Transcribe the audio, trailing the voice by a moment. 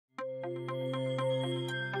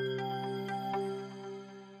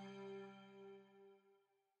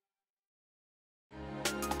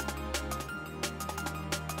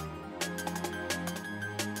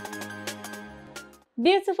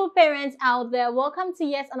Beautiful parents out there, welcome to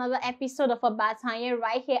yet another episode of Abatanya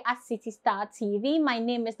right here at City Star TV. My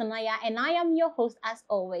name is Nanaya and I am your host as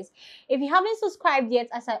always. If you haven't subscribed yet,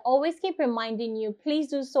 as I always keep reminding you, please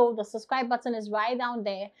do so. The subscribe button is right down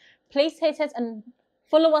there. Please hit it and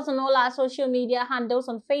follow us on all our social media handles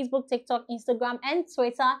on Facebook, TikTok, Instagram, and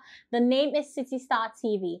Twitter. The name is City Star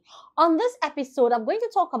TV. On this episode, I'm going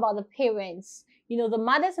to talk about the parents, the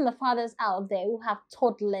mothers and the fathers out there who have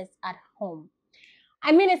toddlers at home.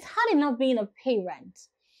 I mean, it's hard enough being a parent,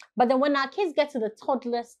 but then when our kids get to the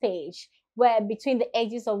toddler stage, where between the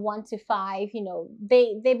ages of 1 to 5,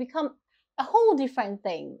 they become a whole different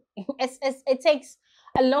thing. It takes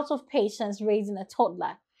a lot of patience raising a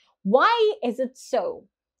toddler. Why is it so?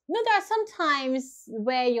 There are some times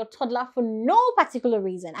where your toddler, for no particular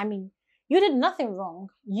reason, I mean, you did nothing wrong.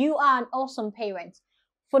 You are an awesome parent.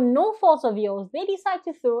 For no fault of yours, they decide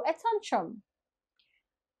to throw a tantrum.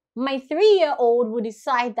 My 3-year-old would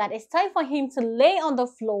decide that it's time for him to lay on the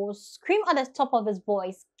floor, scream at the top of his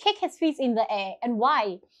voice, kick his feet in the air. And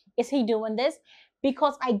why is he doing this?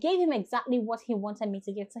 Because I gave him exactly what he wanted me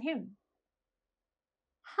to give to him.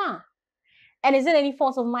 And is it any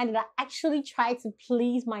fault of mine that I actually tried to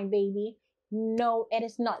please my baby? No, it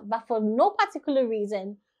is not. But for no particular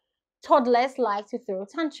reason, toddlers like to throw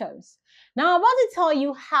tantrums. Now, I'm about to tell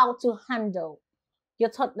you how to handle your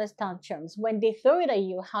toddler's tantrums. When they throw it at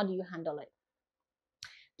you, how do you handle it?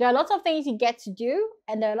 There are lots of things you get to do,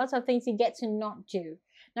 and there are lots of things you get to not do.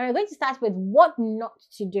 Now, we're going to start with what not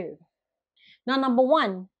to do. Now, number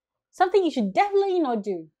one, something you should definitely not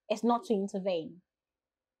do is not to intervene.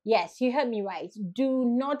 Yes, you heard me right. Do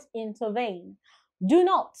not intervene. Do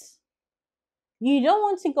not. You don't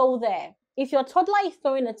want to go there. If your toddler is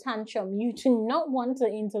throwing a tantrum, you do not want to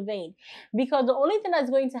intervene, because the only thing that's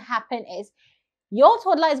going to happen is your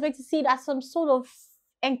toddler is going to see it as some sort of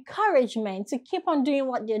encouragement to keep on doing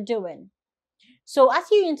what they're doing. So as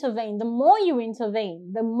you intervene, the more you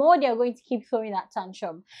intervene, the more they're going to keep throwing that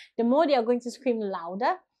tantrum. The more they are going to scream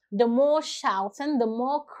louder, the more shouting, the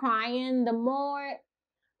more crying, the more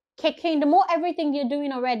kicking, the more everything you're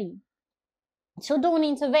doing already. So don't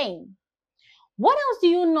intervene. What else do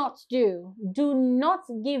you not do? Do not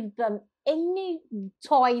give them any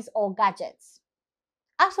toys or gadgets.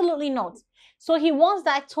 Absolutely not. So he wants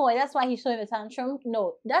that toy. That's why he's showing a tantrum.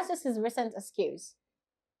 No, that's just his recent excuse.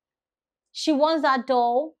 She wants that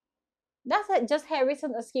doll. That's just her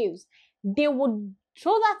recent excuse. They would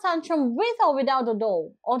throw that tantrum with or without the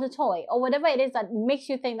doll or the toy or whatever it is that makes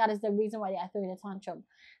you think that is the reason why they are throwing a tantrum.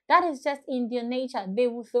 That is just in their nature. They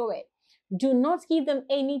will throw it. Do not give them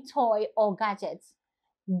any toy or gadgets.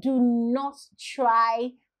 Do not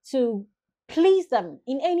try to please them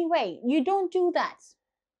in any way. You don't do that.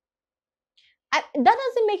 That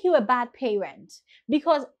doesn't make you a bad parent,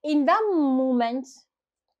 because in that moment,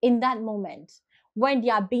 when they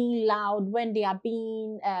are being loud, when they are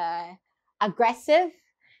being aggressive,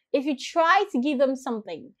 if you try to give them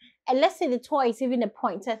something, and let's say the toy is even a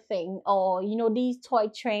pointed thing, or these toy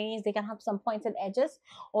trains, they can have some pointed edges,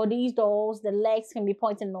 or these dolls, the legs can be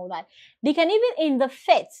pointed and all that, they can even in their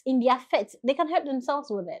fit, they can hurt themselves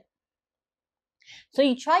with it. So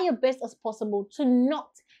you try your best as possible to not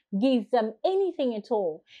give them anything at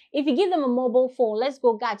all. If you give them a mobile phone, let's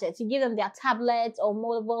go gadgets, you give them their tablet or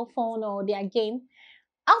mobile phone or their game,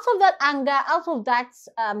 out of that anger, out of that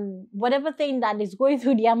whatever thing that is going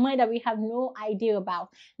through their mind that we have no idea about,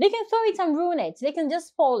 they can throw it and ruin it. They can just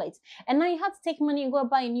spoil it, and now you have to take money and go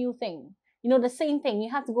buy a new thing. The same thing,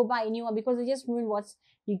 you have to go buy a new one because they just ruined what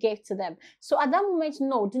you gave to them. So at that moment,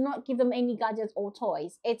 no, do not give them any gadgets or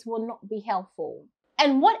toys. It will not be helpful.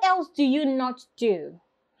 And what else do you not do?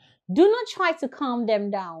 Do not try to calm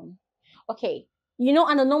them down. Okay,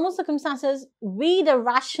 under normal circumstances, we, the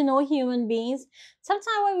rational human beings, sometimes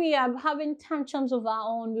when we are having tantrums of our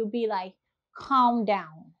own, we'll be like, calm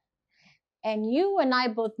down. And you and I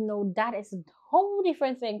both know that is a whole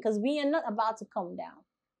different thing, because we are not about to calm down.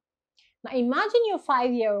 Now imagine your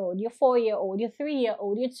 5-year-old, your 4-year-old, your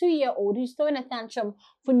 3-year-old, your 2-year-old who's throwing a tantrum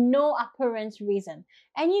for no apparent reason,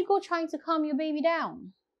 and you go trying to calm your baby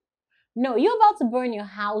down. No, you're about to burn your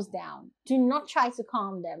house down. Do not try to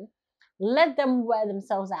calm them. Let them wear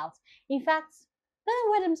themselves out. In fact, let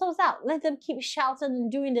them wear themselves out. Let them keep shouting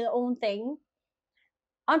and doing their own thing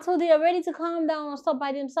until they are ready to calm down or stop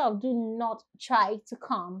by themselves. Do not try to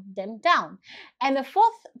calm them down. And the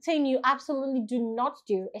fourth thing you absolutely do not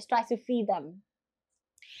do is try to feed them.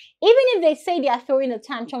 Even if they say they are throwing the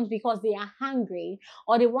tantrums because they are hungry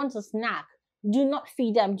or they want a snack, do not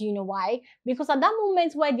feed them. Do you know why? Because at that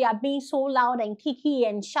moment where they are being so loud and kicky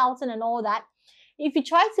and shouting and all that, If you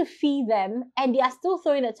try to feed them and they are still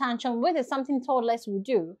throwing a tantrum, which is something toddlers will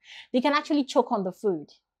do, they can actually choke on the food.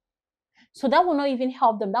 So that will not even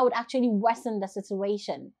help them. That would actually worsen the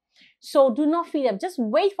situation. So do not feed them. Just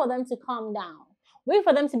wait for them to calm down. Wait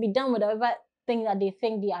for them to be done with whatever thing that they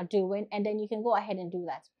think they are doing, and then you can go ahead and do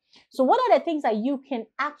that. So what are the things that you can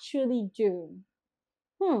actually do?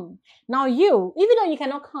 Now you, even though you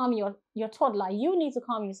cannot calm your toddler, you need to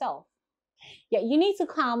calm yourself. Yeah, you need to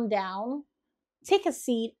calm down, take a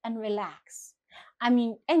seat and relax. I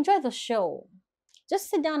mean, enjoy the show.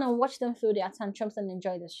 Just sit down and watch them through their tantrums and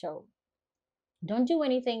enjoy the show. Don't do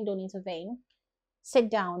anything, don't intervene.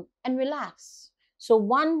 Sit down and relax. So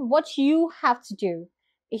one, what you have to do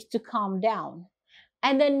is to calm down.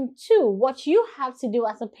 And then two, what you have to do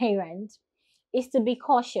as a parent is to be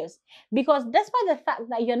cautious, because despite the fact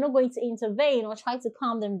that you're not going to intervene or try to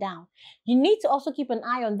calm them down, you need to also keep an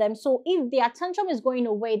eye on them. So if their tantrum is going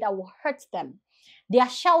away that will hurt them, they are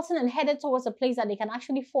shouting and headed towards a place that they can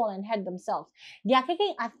actually fall and hurt themselves, they are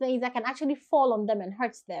kicking at things that can actually fall on them and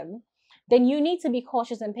hurt them, then you need to be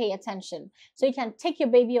cautious and pay attention so you can take your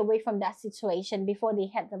baby away from that situation before they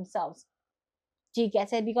hurt themselves. Do you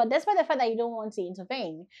get it? Because despite the fact that you don't want to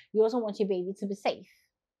intervene, you also want your baby to be safe.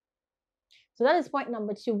 So that is point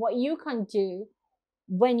number two, what you can do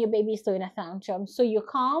when your baby is throwing a tantrum. So you're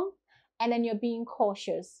calm and then you're being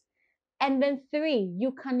cautious. And then three,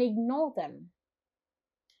 you can ignore them.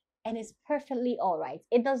 And it's perfectly all right.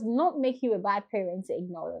 It does not make you a bad parent to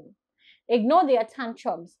ignore them. Ignore their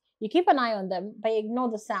tantrums. You keep an eye on them, but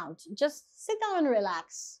ignore the sound. Just sit down and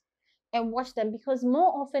relax and watch them, because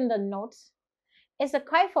more often than not, it's a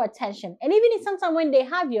cry for attention. And even if sometimes when they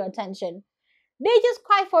have your attention, they just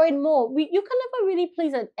cry for it more. You can never really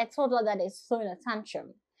please a toddler that is throwing a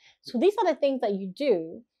tantrum. So these are the things that you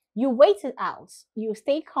do. You wait it out. You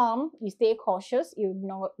stay calm, you stay cautious, you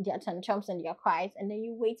ignore their tantrums and their cries, and then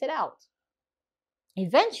you wait it out.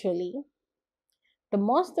 Eventually, the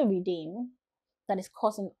monster within that is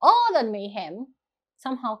causing all that mayhem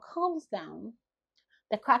somehow calms down.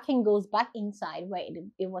 The kraken goes back inside where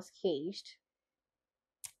it was caged,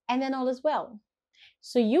 and then all is well.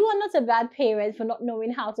 So you are not a bad parent for not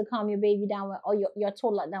knowing how to calm your baby down or your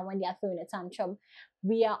toddler down when they are throwing a tantrum.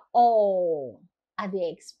 We are all at the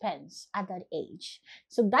expense at that age.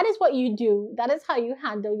 So that is what you do. That is how you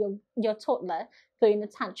handle your toddler throwing a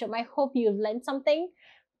tantrum. I hope you've learned something.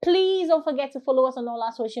 Please don't forget to follow us on all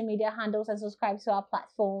our social media handles and subscribe to our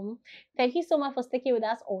platform. Thank you so much for sticking with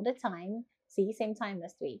us all the time. See you same time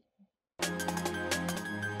next week.